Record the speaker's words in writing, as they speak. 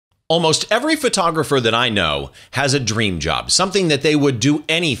Almost every photographer that I know has a dream job, something that they would do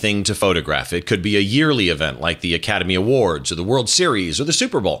anything to photograph. It could be a yearly event like the Academy Awards or the World Series or the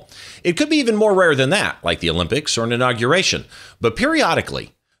Super Bowl. It could be even more rare than that, like the Olympics or an inauguration. But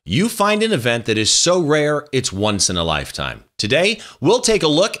periodically, you find an event that is so rare, it's once in a lifetime. Today, we'll take a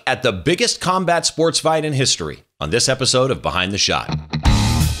look at the biggest combat sports fight in history on this episode of Behind the Shot.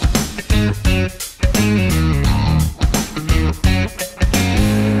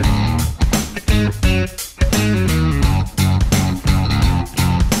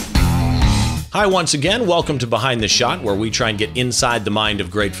 Hi, once again, welcome to Behind the Shot, where we try and get inside the mind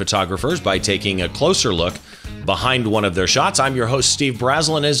of great photographers by taking a closer look behind one of their shots. I'm your host, Steve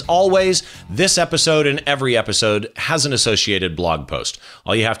Brazel, and as always, this episode and every episode has an associated blog post.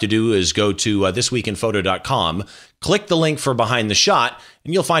 All you have to do is go to thisweekinphoto.com, click the link for Behind the Shot,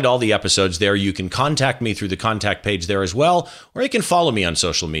 and you'll find all the episodes there. You can contact me through the contact page there as well, or you can follow me on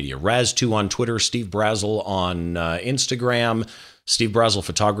social media. Raz2 on Twitter, Steve Brazel on Instagram, Steve Brazel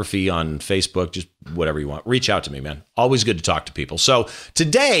Photography on Facebook, just whatever you want. Reach out to me, man. Always good to talk to people. So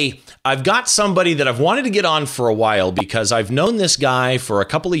today, I've got somebody that I've wanted to get on for a while because I've known this guy for a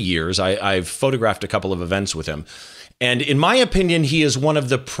couple of years. I've photographed a couple of events with him. And in my opinion, he is one of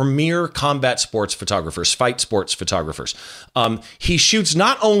the premier combat sports photographers, fight sports photographers. He shoots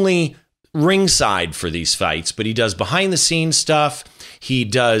not only ringside for these fights, but he does behind the scenes stuff. He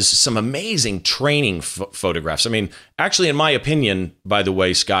does some amazing training photographs. I mean, actually, in my opinion, by the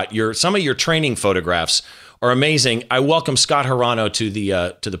way, Scott, some of your training photographs are amazing. I welcome Scott Hirano to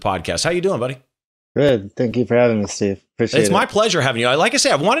the podcast. How you doing, buddy? Good. Thank you for having me, Steve. Appreciate it. It's my pleasure having you. Like I say,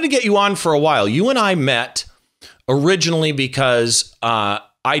 I've wanted to get you on for a while. You and I met originally because I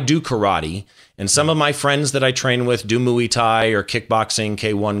do karate, and some of my friends that I train with do Muay Thai or kickboxing,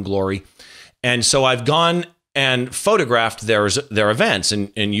 K1 Glory. And so I've gone and photographed their events,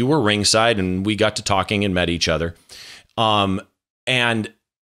 and you were ringside, and we got to talking and met each other. And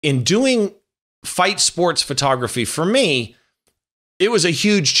in doing fight sports photography, for me, it was a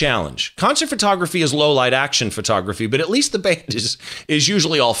huge challenge. Concert photography is low light action photography, but at least the band is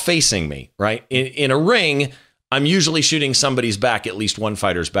usually all facing me, right? In a ring, I'm usually shooting somebody's back, at least one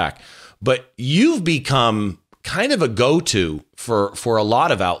fighter's back. But you've become kind of a go-to for a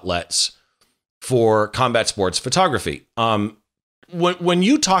lot of outlets for combat sports photography. When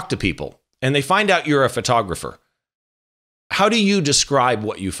you talk to people and they find out you're a photographer, how do you describe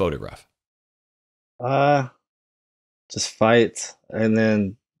what you photograph? Just fights. And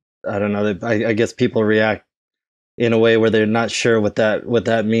then, I don't know, I guess people react in a way where they're not sure what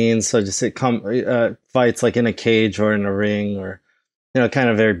that means. So just fights like in a cage or in a ring, or, kind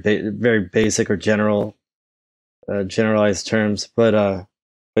of very basic or generalized terms. But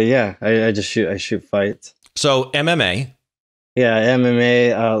yeah, I shoot fights. So MMA? Yeah,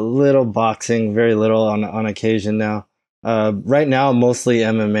 MMA, little boxing, very little on occasion now. Right now, mostly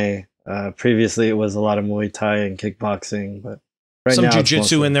MMA. Previously, it was a lot of Muay Thai and kickboxing, but right now, some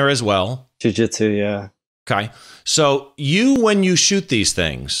jiu-jitsu in there as well. Jiu-jitsu, yeah. Okay. So when you shoot these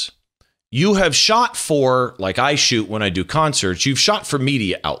things, you have shot for, like I shoot when I do concerts, you've shot for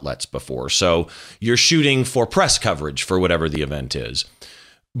media outlets before. So you're shooting for press coverage for whatever the event is.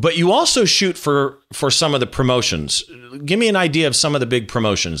 But you also shoot for some of the promotions. Give me an idea of some of the big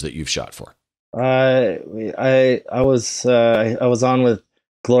promotions that you've shot for. I was on with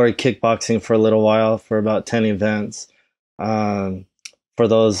Glory Kickboxing for a little while, for about 10 events. For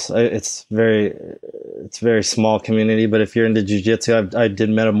those, it's very small community. But if you're into jiu-jitsu, I did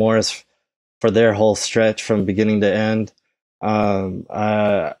Metamoris for their whole stretch from beginning to end.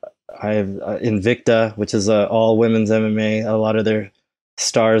 I have Invicta, which is all women's MMA. A lot of their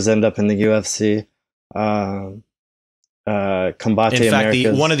stars end up in the UFC. Combate in fact,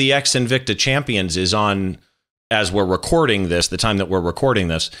 Americas. one of the ex-Invicta champions is on, as we're recording this, the time that we're recording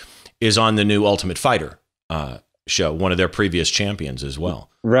this, is on the new Ultimate Fighter show, one of their previous champions as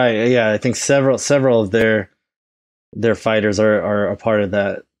well. Right, yeah. I think several of their fighters are a part of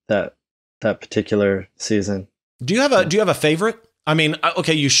that particular season. Do you have a favorite? I mean,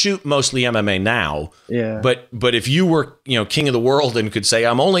 okay, you shoot mostly MMA now, yeah. But if you were, king of the world and could say,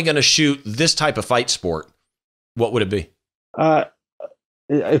 I'm only going to shoot this type of fight sport, what would it be?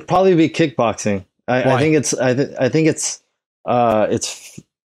 It'd probably be kickboxing. I think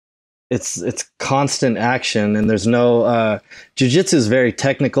it's constant action, and there's no jiu-jitsu is very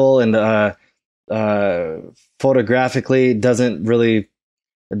technical, and photographically it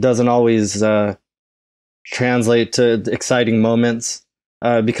doesn't always translate to exciting moments,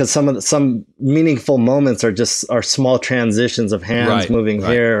 because some meaningful moments are small transitions of hands moving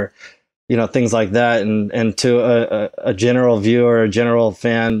here, things like that, and to a general viewer, a general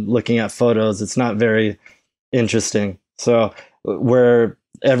fan looking at photos, it's not very interesting. So where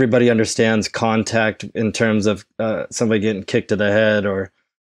everybody understands contact in terms of somebody getting kicked to the head or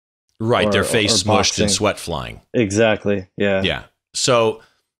their face smushed boxing. and sweat flying. Exactly. Yeah. Yeah. So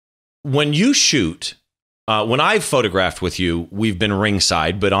when you shoot, when I've photographed with you, we've been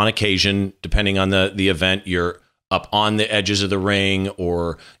ringside, but on occasion, depending on the event, you're up on the edges of the ring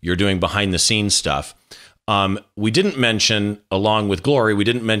or you're doing behind the scenes stuff. We didn't mention, along with Glory, we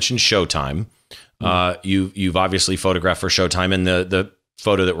didn't mention Showtime. You've obviously photographed for Showtime, and the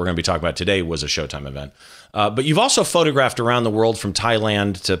photo that we're going to be talking about today was a Showtime event. But you've also photographed around the world, from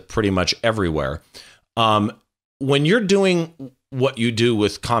Thailand to pretty much everywhere. When you're doing what you do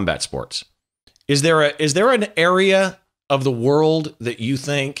with combat sports, is there an area of the world that you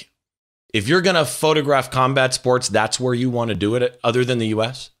think, if you're going to photograph combat sports, that's where you want to do it, other than the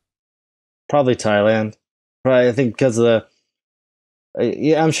U.S.? Probably Thailand. Probably, I think because of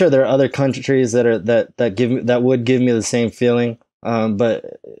yeah, I'm sure there are other countries that would give me the same feeling.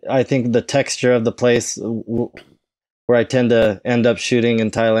 But I think the texture of the place where I tend to end up shooting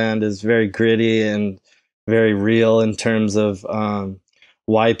in Thailand is very gritty and very real in terms of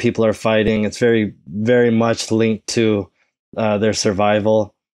why people are fighting. It's very, very much linked to their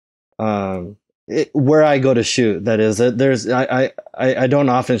survival. Where I go to shoot, that is, I don't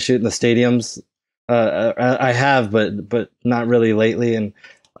often shoot in the stadiums. I have, but not really lately. And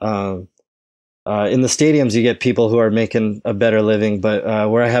in the stadiums, you get people who are making a better living. But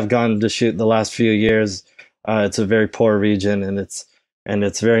where I have gone to shoot the last few years, it's a very poor region, and it's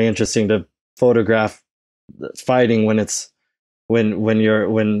very interesting to photograph fighting when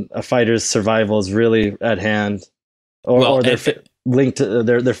a fighter's survival is really at hand, or they're linked to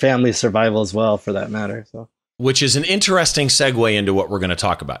their family's survival as well, for that matter. So, which is an interesting segue into what we're going to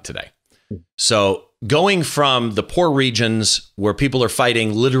talk about today. So going from the poor regions where people are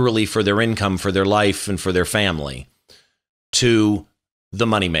fighting literally for their income, for their life, and for their family, to the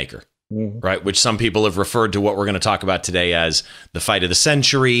moneymaker, right? Which some people have referred to what we're going to talk about today as the fight of the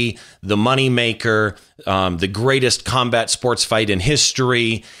century, the moneymaker, the greatest combat sports fight in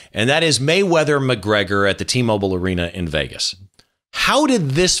history. And that is Mayweather-McGregor at the T-Mobile Arena in Vegas. How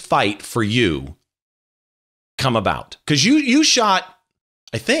did this fight for you come about? Because you shot,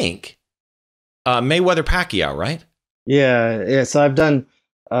 I think, Mayweather-Pacquiao, right? Yeah. So I've done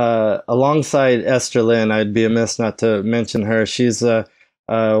alongside Esther Lynn. I'd be amiss not to mention her. She's I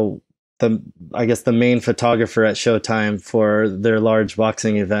guess the main photographer at Showtime for their large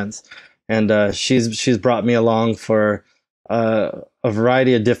boxing events, and she's brought me along for a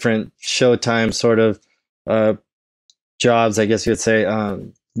variety of different Showtime sort of jobs, I guess you would say,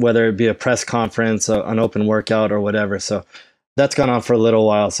 whether it be a press conference, an open workout, or whatever. So that's gone on for a little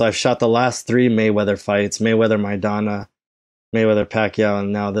while. So I've shot the last 3 Mayweather fights: Mayweather-Maidana, Mayweather-Pacquiao,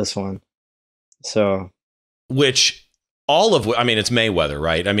 and now this one. So, it's Mayweather,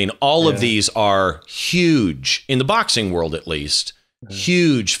 right? I mean, all of these are huge in the boxing world, at least.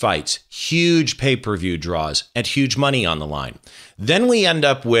 Huge fights, huge pay-per-view draws, and huge money on the line. Then we end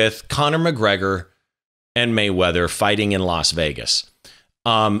up with Conor McGregor and Mayweather fighting in Las Vegas.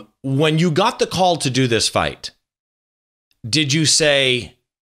 When you got the call to do this fight, did you say,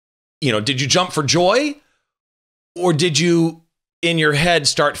 did you jump for joy, or did you, in your head,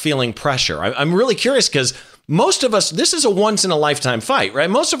 start feeling pressure? I'm really curious, because most of us, this is a once in a lifetime fight, right?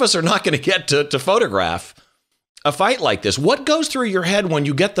 Most of us are not going to get to photograph a fight like this. What goes through your head when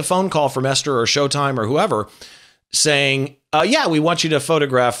you get the phone call from Esther or Showtime or whoever saying, yeah, we want you to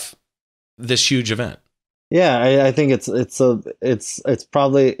photograph this huge event? Yeah, I think it's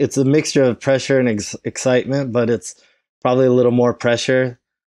probably a mixture of pressure and excitement, but it's probably a little more pressure.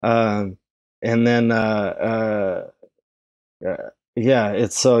 And then I'm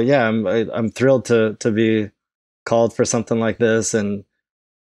thrilled to be called for something like this, and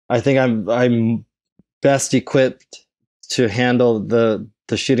I think I'm best equipped to handle the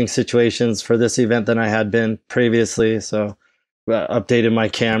shooting situations for this event than I had been previously. So updated my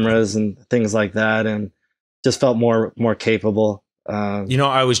cameras and things like that, and just felt more capable.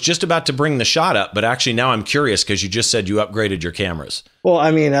 I was just about to bring the shot up, but actually now I'm curious, because you just said you upgraded your cameras. Well,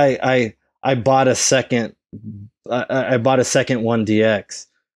 I mean, I bought a second. I bought a second 1DX.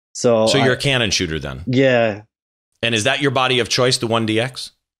 So you're a Canon shooter then? Yeah. And is that your body of choice, the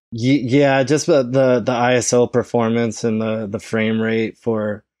 1DX? Yeah, just the ISO performance and the frame rate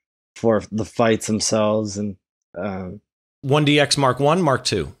for the fights themselves. And 1DX Mark 1, Mark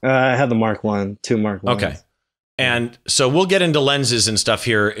 2? I had the Mark 1, 2 Mark 1s. Okay. And so we'll get into lenses and stuff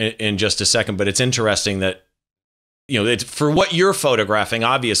here in just a second, but it's interesting that for what you're photographing,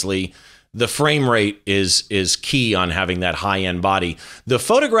 obviously the frame rate is key on having that high-end body. The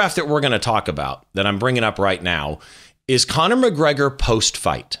photograph that we're going to talk about, that I'm bringing up right now, is Conor McGregor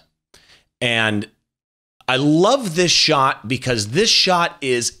post-fight. And I love this shot because this shot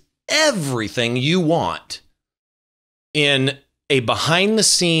is everything you want in a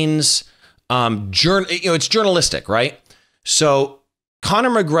behind-the-scenes it's journalistic, right? So Conor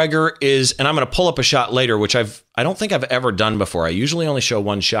McGregor is, and I'm going to pull up a shot later, which I don't think I've ever done before. I usually only show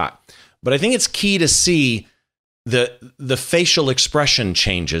one shot. But I think it's key to see the facial expression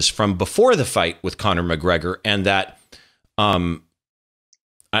changes from before the fight with Conor McGregor, and that I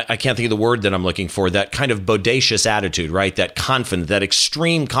can't think of the word that I'm looking for, that kind of bodacious attitude, right? That confident, that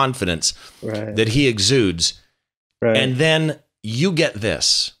extreme confidence that he exudes. Right. And then you get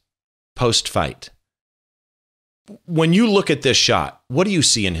this post-fight. When you look at this shot, what do you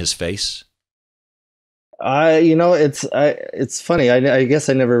see in his face? It's funny. I guess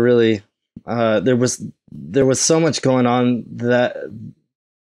I never really. There was so much going on that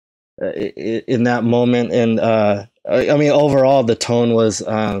in that moment, and I mean, overall the tone was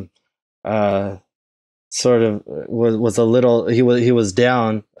sort of was a little. He was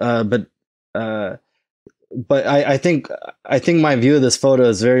down, but I think my view of this photo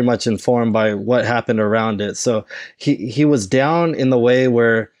is very much informed by what happened around it. So he was down in the way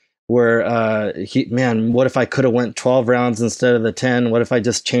where what if I could have went 12 rounds instead of the 10? What if I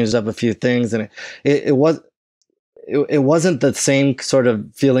just changed up a few things? And it wasn't the same sort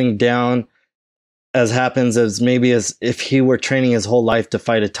of feeling down as happens as maybe as if he were training his whole life to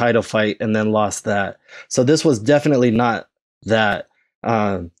fight a title fight and then lost that. So this was definitely not that.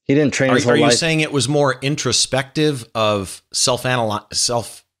 He didn't train his whole life. Are you saying it was more introspective of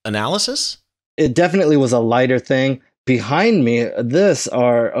self-analysis? It definitely was a lighter thing. Behind me, this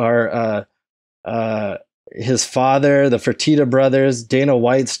are his father, the Fertitta brothers, Dana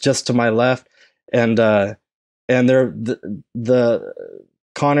White's just to my left, and they're the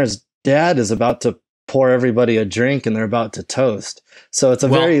Conor's dad is about to pour everybody a drink, and they're about to toast. So it's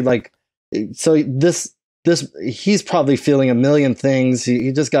this he's probably feeling a million things.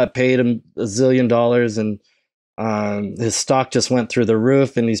 He just got paid $1 zillion, and his stock just went through the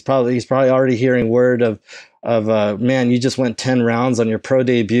roof, and he's probably already hearing word of man, you just went 10 rounds on your pro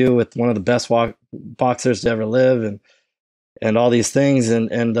debut with one of the best boxers to ever live, and all these things,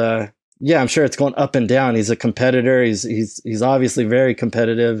 and yeah, I'm sure it's going up and down. He's a competitor. He's obviously very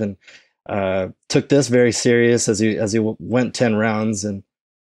competitive, and took this very serious as he went 10 rounds. And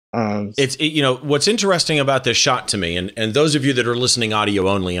what's interesting about this shot to me, and those of you that are listening audio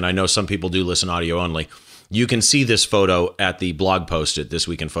only, and I know some people do listen audio only, you can see this photo at the blog post at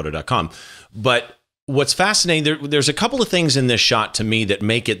thisweekinphoto.com. But what's fascinating, there's a couple of things in this shot to me that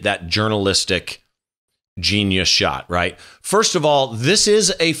make it that journalistic genius shot, right? First of all, this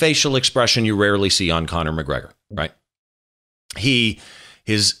is a facial expression you rarely see on Conor McGregor, right?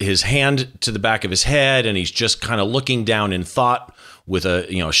 His hand to the back of his head, and he's just kind of looking down in thought with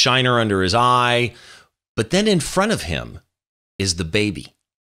a shiner under his eye. But then in front of him is the baby.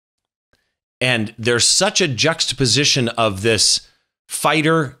 And there's such a juxtaposition of this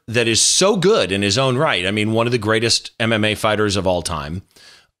fighter that is so good in his own right. I mean, one of the greatest MMA fighters of all time,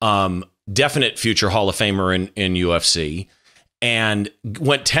 definite future Hall of Famer in UFC, and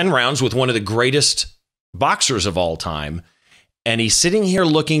went 10 rounds with one of the greatest boxers of all time. And he's sitting here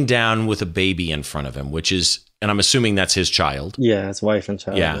looking down with a baby in front of him, which is, and I'm assuming that's his child. Yeah, his wife and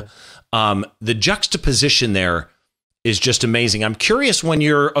child. Yeah. The juxtaposition there is just amazing. I'm curious when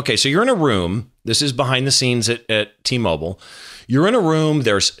you're in a room. This is behind the scenes at T-Mobile. You're in a room.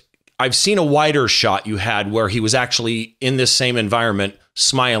 I've seen a wider shot you had where he was actually in this same environment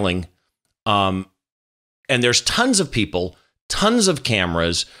smiling. And there's tons of people, tons of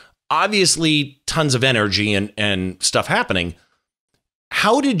cameras, obviously tons of energy and stuff happening.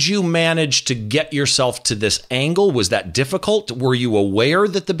 How did you manage to get yourself to this angle? Was that difficult? Were you aware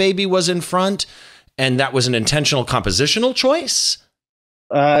that the baby was in front and that was an intentional compositional choice?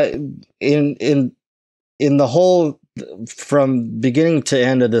 In the whole, from beginning to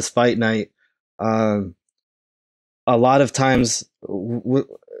end of this fight night, a lot of times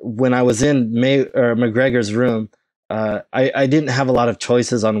when I was in McGregor's room, I didn't have a lot of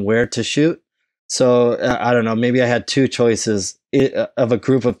choices on where to shoot. So I don't know, maybe I had two choices of a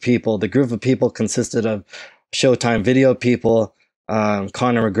group of people. The group of people consisted of Showtime video people,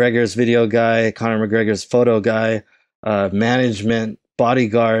 Conor McGregor's video guy, Conor McGregor's photo guy, management,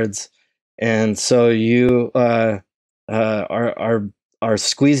 bodyguards. And so you are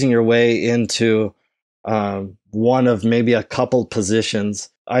squeezing your way into one of maybe a couple positions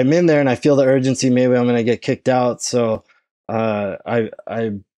I'm in there and I feel the urgency. Maybe I'm going to get kicked out. So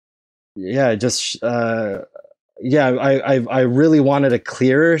yeah, just I really wanted a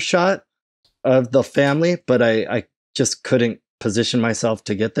clearer shot of the family, but I just couldn't position myself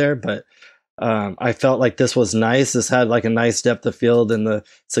to get there. But I felt like this was nice. This had like a nice depth of field, and the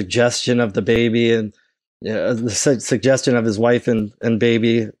suggestion of the baby, and the suggestion of his wife and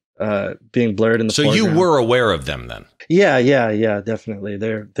baby being blurred in the foreground. So you were aware of them then? Yeah, definitely.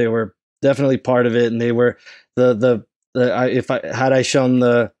 They were definitely part of it, and they were had I shown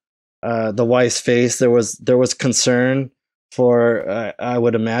the wife's face, there was concern for I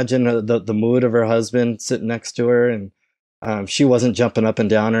would imagine the mood of her husband sitting next to her, and she wasn't jumping up and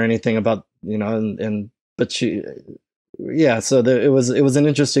down or anything about, but she, yeah. So it was an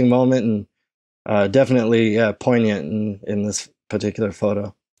interesting moment, and definitely poignant in this particular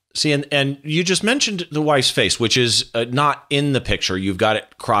photo. See, and you just mentioned the wife's face, which is not in the picture. You've got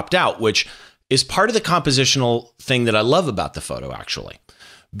it cropped out, which is part of the compositional thing that I love about the photo, actually,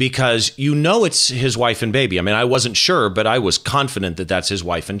 because it's his wife and baby. I mean, I wasn't sure, but I was confident that that's his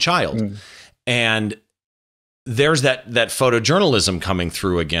wife and child. Mm. And there's that photojournalism coming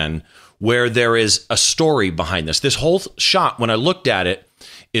through again, where there is a story behind this. This whole shot, when I looked at it,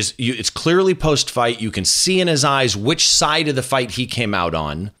 it's clearly post-fight. You can see in his eyes which side of the fight he came out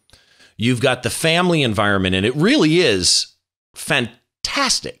on. You've got the family environment, and it really is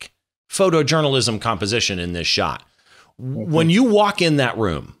fantastic photojournalism composition in this shot. Mm-hmm. When you walk in that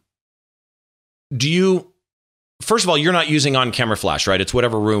room, first of all, you're not using on-camera flash, right? It's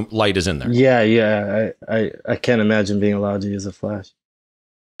whatever room light is in there. Yeah. I can't imagine being allowed to use a flash.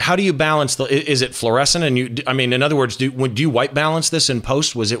 How do you balance is it fluorescent? And in other words, do you white balance this in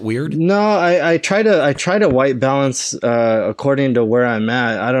post? Was it weird? No, I try to white balance according to where I'm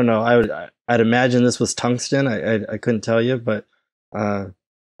at. I don't know. I'd imagine this was tungsten. I couldn't tell you, but I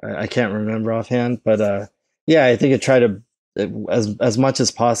can't remember offhand. But yeah, I think I try to as much as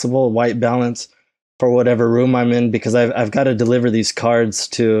possible white balance for whatever room I'm in, because I've got to deliver these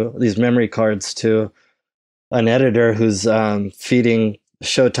memory cards to an editor who's feeding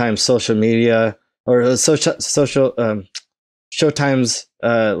Showtime's social media, or Showtime's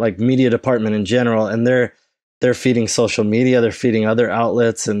like media department in general, and they're feeding social media, they're feeding other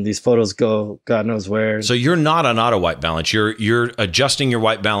outlets, and these photos go God knows where. So you're not on auto white balance. You're adjusting your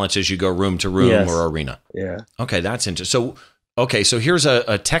white balance as you go room to room. Yes. Or arena. Yeah. Okay, that's interesting. So here's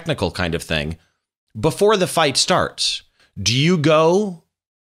a technical kind of thing. Before the fight starts, do you go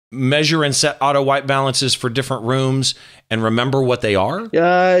measure and set auto white balances for different rooms and remember what they are?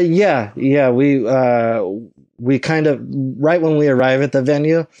 Yeah. We kind of, right when we arrive at the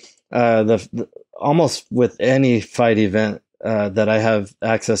venue, almost with any fight event that I have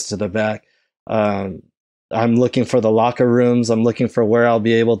access to the back, I'm looking for the locker rooms. I'm looking for where I'll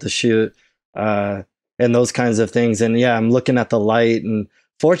be able to shoot, and those kinds of things. And yeah, I'm looking at the light, and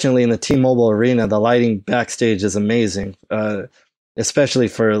fortunately in the T-Mobile Arena, the lighting backstage is amazing. Especially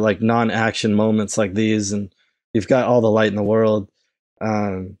for like non-action moments like these, and you've got all the light in the world.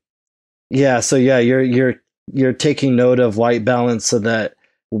 So you're taking note of white balance, so that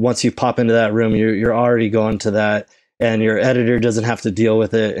once you pop into that room, you're already going to that, and your editor doesn't have to deal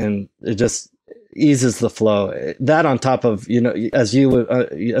with it, and it just eases the flow. That on top of, as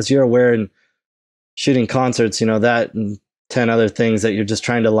you're aware in shooting concerts, that and 10 other things that you're just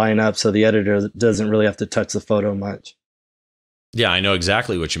trying to line up so the editor doesn't really have to touch the photo much. Yeah, I know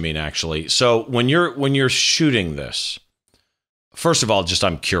exactly what you mean, actually. So when you're shooting this, first of all,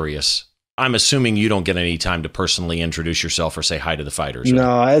 I'm curious. I'm assuming you don't get any time to personally introduce yourself or say hi to the fighters, right?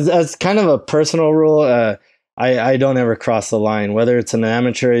 No, as kind of a personal rule, I don't ever cross the line, whether it's an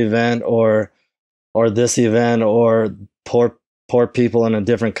amateur event or this event or poor people in a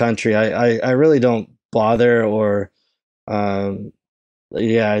different country. I really don't bother, or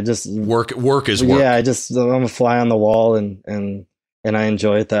I just work is work. Yeah, I'm a fly on the wall, and I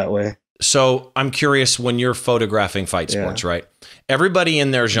enjoy it that way. So I'm curious, when you're photographing fight sports, right? Everybody in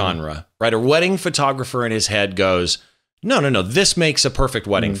their genre, right? A wedding photographer in his head goes, no, this makes a perfect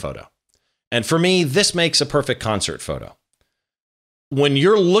wedding photo. And for me, this makes a perfect concert photo. When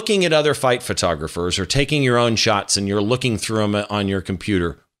you're looking at other fight photographers or taking your own shots and you're looking through them on your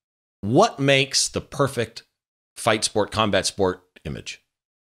computer, what makes the perfect fight sport, combat sport image?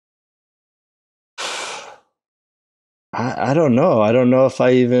 I don't know. I don't know if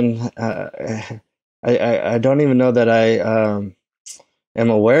I even, I don't even know that I am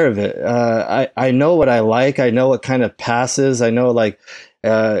aware of it. I know what I like. I know what kind of passes. I know, like,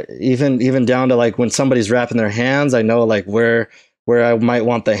 even down to like when somebody's wrapping their hands, I know like where I might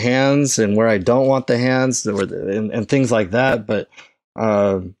want the hands and where I don't want the hands, and things like that. But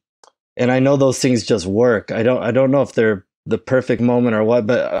And I know those things just work. I don't know if they're the perfect moment or what,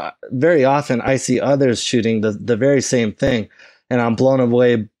 but very often I see others shooting the very same thing, and I'm blown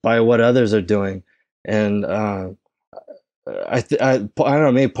away by what others are doing. And I don't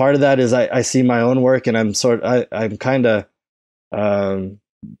know, maybe part of that is I see my own work, and I'm kind of um,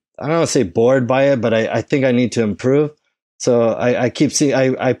 I don't want to say bored by it, but I think I need to improve. So I keep seeing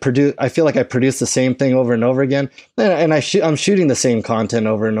I feel like I produce the same thing over and over again, and I'm shooting the same content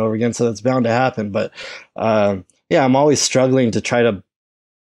over and over again, so that's bound to happen. But yeah, I'm always struggling to try to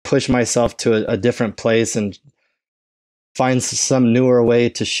push myself to a different place and find some newer way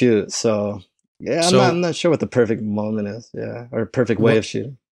to shoot. So yeah, So I'm not sure what the perfect moment is, yeah, or perfect way of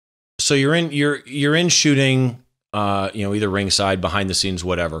shooting. so you're in shooting, either ringside, behind the scenes,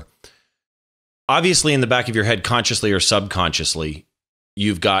 whatever. Obviously, in the back of your head, consciously or subconsciously,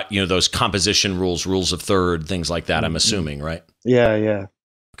 you've got, those composition rules of third, things like that. I'm assuming, right? Yeah, yeah.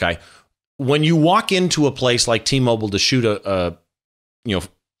 Okay. When you walk into a place like T-Mobile to shoot a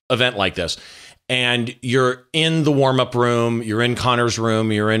event like this, and you're in the warm-up room, you're in Conor's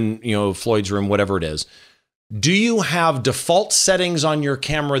room, you're in, Floyd's room, whatever it is, do you have default settings on your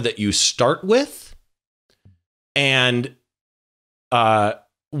camera that you start with? And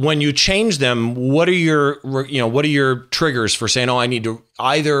when you change them, what are your triggers for saying, oh, I need to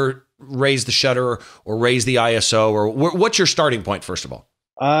either raise the shutter or raise the ISO, or what's your starting point, first of all?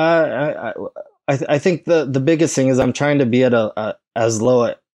 I think the biggest thing is I'm trying to be at a as low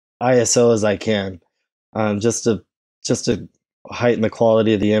a ISO as I can, just to heighten the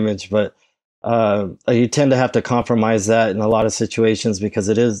quality of the image. But you tend to have to compromise that in a lot of situations because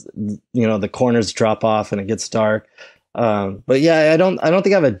it is, the corners drop off and it gets dark. But yeah, I don't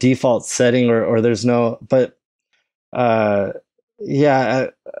think I have a default setting or there's no, but yeah,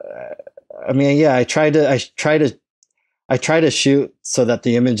 I mean, yeah, I try to shoot so that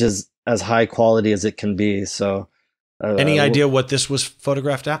the image is as high quality as it can be. So, any idea what this was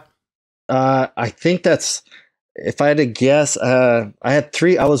photographed at? I think if I had to guess, I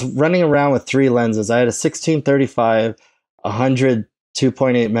was running around with three lenses. I had a 16-35, 100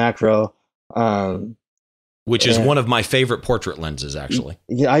 2.8 macro, which is one of my favorite portrait lenses, actually.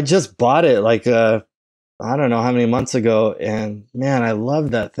 Yeah, I just bought it like I don't know how many months ago, and man, I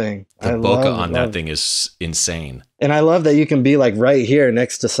love that thing. The bokeh on that thing is insane. And I love that you can be like right here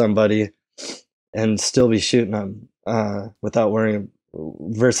next to somebody and still be shooting them without worrying.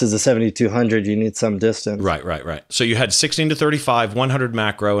 Versus the 7200, you need some distance. Right. So you had 16-35, 100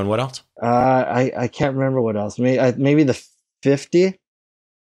 macro, and what else? I can't remember what else. Maybe the 50.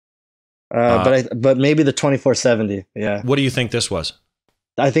 But maybe the 2470. Yeah. What do you think this was?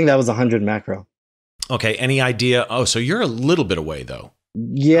 I think that was 100 macro. Okay. Any idea? Oh, so you're a little bit away though.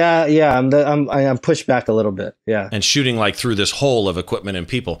 Yeah. I'm pushed back a little bit. Yeah. And shooting like through this hole of equipment and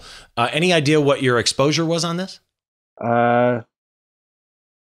people. Any idea what your exposure was on this? I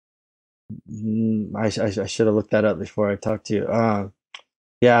should have looked that up before I talked to you.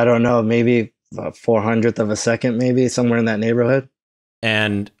 Yeah, I don't know. Maybe 400th of a second, maybe somewhere in that neighborhood.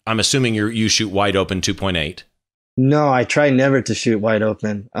 And I'm assuming you shoot wide open 2.8. No, I try never to shoot wide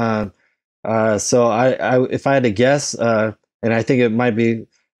open. So I if I had to guess, and I think it might be,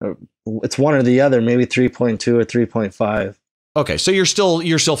 it's one or the other, maybe 3.2 or 3.5. Okay, so you're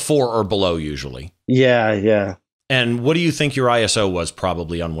still 4 or below usually. Yeah. And what do you think your ISO was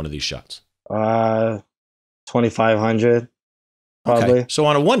probably on one of these shots? 2500, probably. Okay. So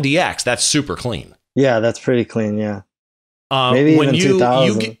on a 1DX, that's super clean. Yeah, that's pretty clean. Yeah. Maybe when even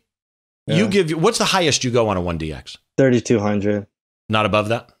 2000. You give, what's the highest you go on a 1DX? 3200. Not above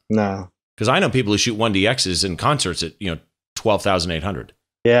that? No. Because I know people who shoot 1DXs in concerts at 12,800.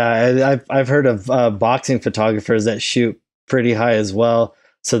 Yeah, I've heard of boxing photographers that shoot pretty high as well,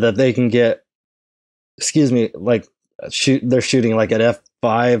 so that they can get, like they're shooting like at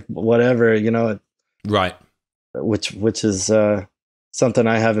f5, whatever, right? Which is something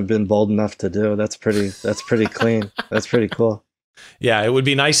I haven't been bold enough to do. That's pretty clean. That's pretty cool. Yeah, it would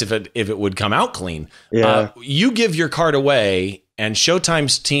be nice if it would come out clean. Yeah. You give your card away, and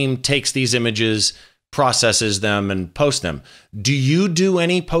Showtime's team takes these images, processes them, and posts them. Do you do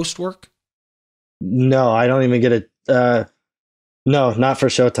any post work? No, I don't even get it. No, not for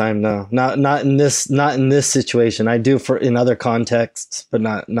Showtime. No, not in this situation. I do in other contexts, but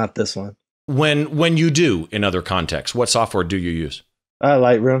not this one. When you do in other contexts, what software do you use?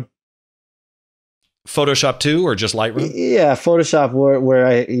 Lightroom. Photoshop too, or just Lightroom? Yeah, Photoshop.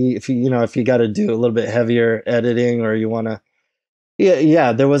 Where if you got to do a little bit heavier editing, or you want to.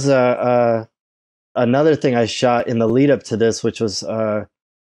 Yeah. There was another thing I shot in the lead up to this, which was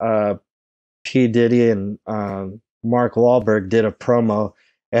P Diddy and Mark Wahlberg did a promo,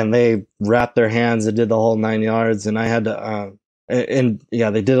 and they wrapped their hands and did the whole 9 yards. And I had to, and yeah,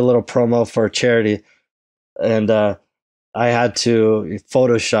 they did a little promo for charity, and I had to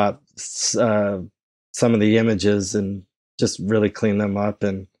Photoshop some of the images and just really clean them up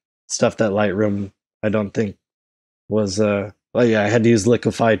and stuff that Lightroom I don't think was. Well, yeah, I had to use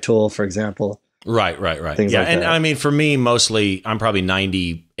Liquify tool, for example. Right. Things Yeah, like and that. I mean, for me, mostly, I'm probably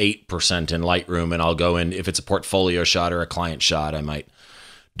 98% in Lightroom, and I'll go in, if it's a portfolio shot or a client shot, I might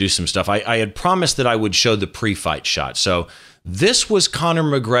do some stuff. I had promised that I would show the pre-fight shot. So this was Conor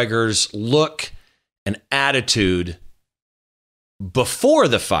McGregor's look and attitude before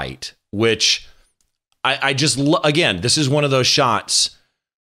the fight, which I just, again, this is one of those shots,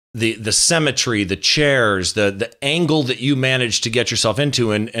 the symmetry, the chairs, the angle that you managed to get yourself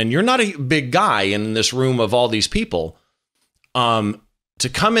into, and you're not a big guy in this room of all these people, to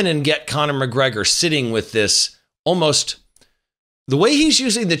come in and get Conor McGregor sitting with this almost, the way he's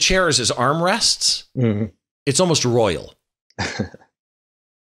using the chairs as armrests, it's almost royal.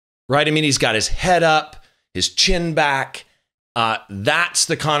 Right? I mean, he's got his head up, his chin back. That's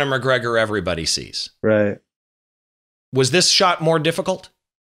the Conor McGregor everybody sees. Right. Was this shot more difficult?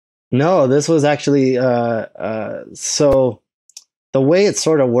 No, this was actually so the way it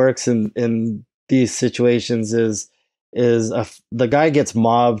sort of works in these situations is the guy gets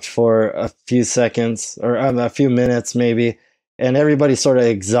mobbed for a few seconds or a few minutes maybe, and everybody sort of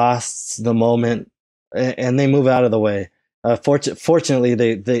exhausts the moment and they move out of the way. Fortunately,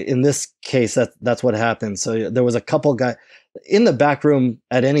 they in this case that's what happened. So there was a couple guys in the back room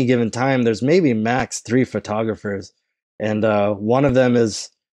at any given time. There's maybe max 3 photographers, and one of them is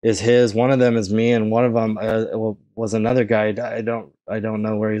his, one of them is me, and one of them was another guy. I don't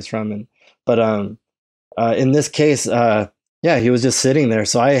know where he's from, but in this case, yeah, he was just sitting there,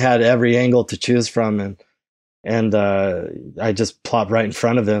 so I had every angle to choose from, and I just plopped right in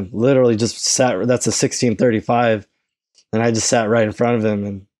front of him. Literally, just sat. That's a 1635, and I just sat right in front of him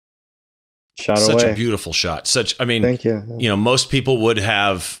and shot away. Such a beautiful shot. I mean, thank you. You know, most people would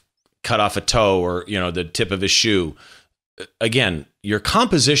have cut off a toe or, you know, the tip of his shoe. Again, your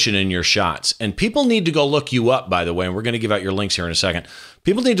composition in your shots, and people need to go look you up, by the way, and we're going to give out your links here in a second.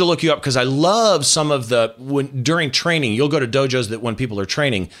 People need to look you up because I love some of during training, you'll go to dojos that when people are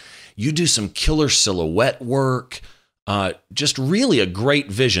training, you do some killer silhouette work, just really a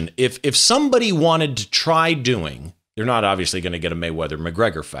great vision. If somebody wanted to try doing, they're not obviously going to get a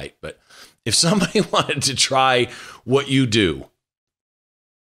Mayweather-McGregor fight, but if somebody wanted to try what you do,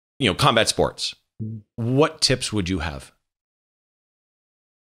 you know, combat sports, what tips would you have?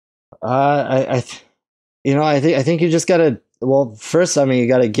 I think you just gotta. Well, first, I mean, you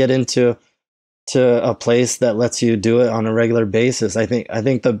gotta get into a place that lets you do it on a regular basis. I think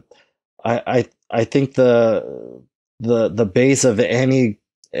the base of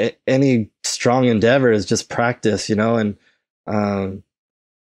any strong endeavor is just practice, you know, and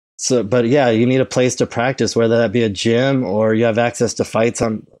so, but yeah, you need a place to practice, whether that be a gym or you have access to fights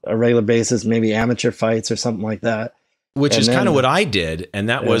on a regular basis, maybe amateur fights or something like that. Which is kind of what I did, and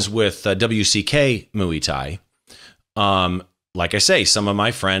that was with WCK Muay Thai. Like I say, some of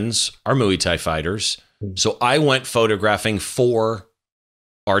my friends are Muay Thai fighters, so I went photographing for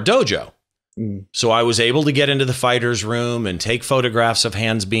our dojo. So I was able to get into the fighter's room and take photographs of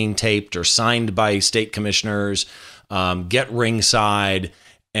hands being taped or signed by state commissioners, get ringside,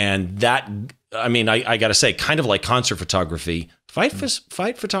 and that, I mean, I got to say, kind of like concert photography, fight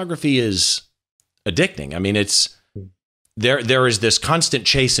photography is addicting. I mean, it's there is this constant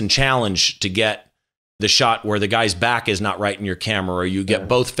chase and challenge to get the shot where the guy's back is not right in your camera, or you get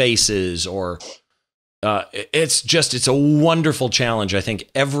both faces, or it's a wonderful challenge. I think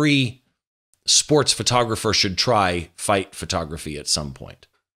every sports photographer should try fight photography at some point.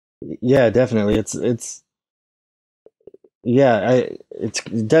 Yeah, definitely. It's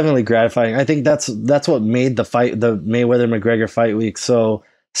definitely gratifying. I think that's what made the Mayweather McGregor fight week so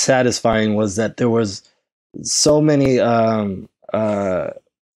satisfying, was that there was so many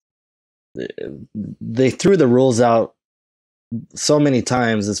they threw the rules out so many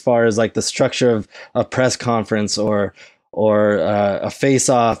times, as far as like the structure of a press conference or a face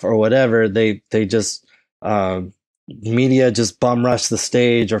off or whatever. They just media just bum rushed the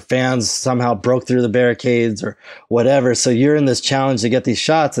stage, or fans somehow broke through the barricades or whatever. So you're in this challenge to get these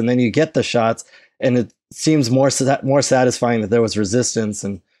shots, and then you get the shots, and it seems more satisfying that there was resistance.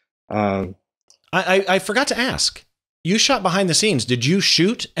 And I forgot to ask, you shot behind the scenes. Did you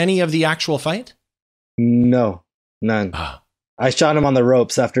shoot any of the actual fight? No, none. I shot him on the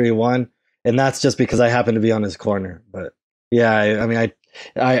ropes after he won, and that's just because I happened to be on his corner. But yeah, I mean,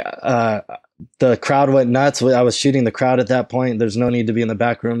 The crowd went nuts. I was shooting the crowd at that point. There's no need to be in the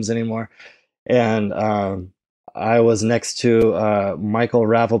back rooms anymore. And I was next to Michael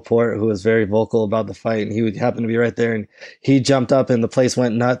Rappaport, who was very vocal about the fight, and he would happen to be right there. And he jumped up, and the place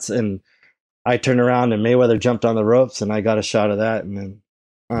went nuts. And I turned around, and Mayweather jumped on the ropes, and I got a shot of that. And then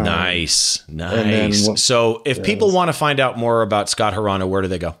nice. So, if people want to find out more about Scott Hirano, where do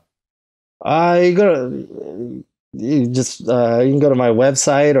they go? You can go to my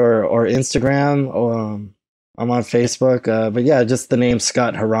website or Instagram. I'm on Facebook, but yeah, just the name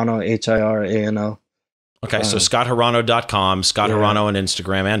Scott Hirano, Hirano. Okay, so ScottHirano.com, Scott Hirano on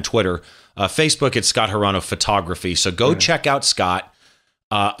Instagram and Twitter. Facebook, it's Scott Hirano Photography. So go check out Scott.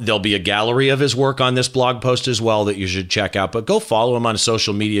 There'll be a gallery of his work on this blog post as well that you should check out. But go follow him on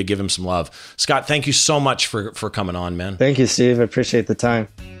social media. Give him some love. Scott, thank you so much for coming on, man. Thank you, Steve. I appreciate the time.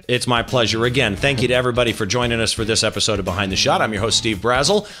 It's my pleasure. Again, thank you to everybody for joining us for this episode of Behind the Shot. I'm your host, Steve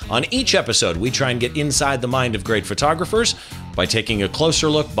Brazel. On each episode, we try and get inside the mind of great photographers by taking a closer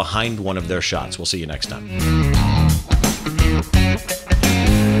look behind one of their shots. We'll see you next time.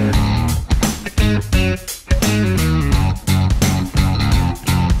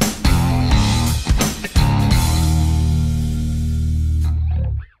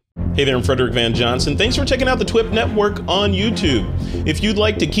 Hey there, I'm Frederick Van Johnson. Thanks for checking out the TWiP Network on YouTube. If you'd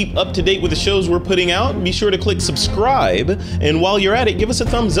like to keep up to date with the shows we're putting out, be sure to click subscribe. And while you're at it, give us a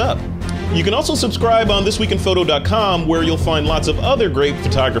thumbs up. You can also subscribe on thisweekinphoto.com, where you'll find lots of other great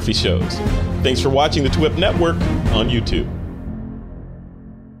photography shows. Thanks for watching the TWiP Network on YouTube.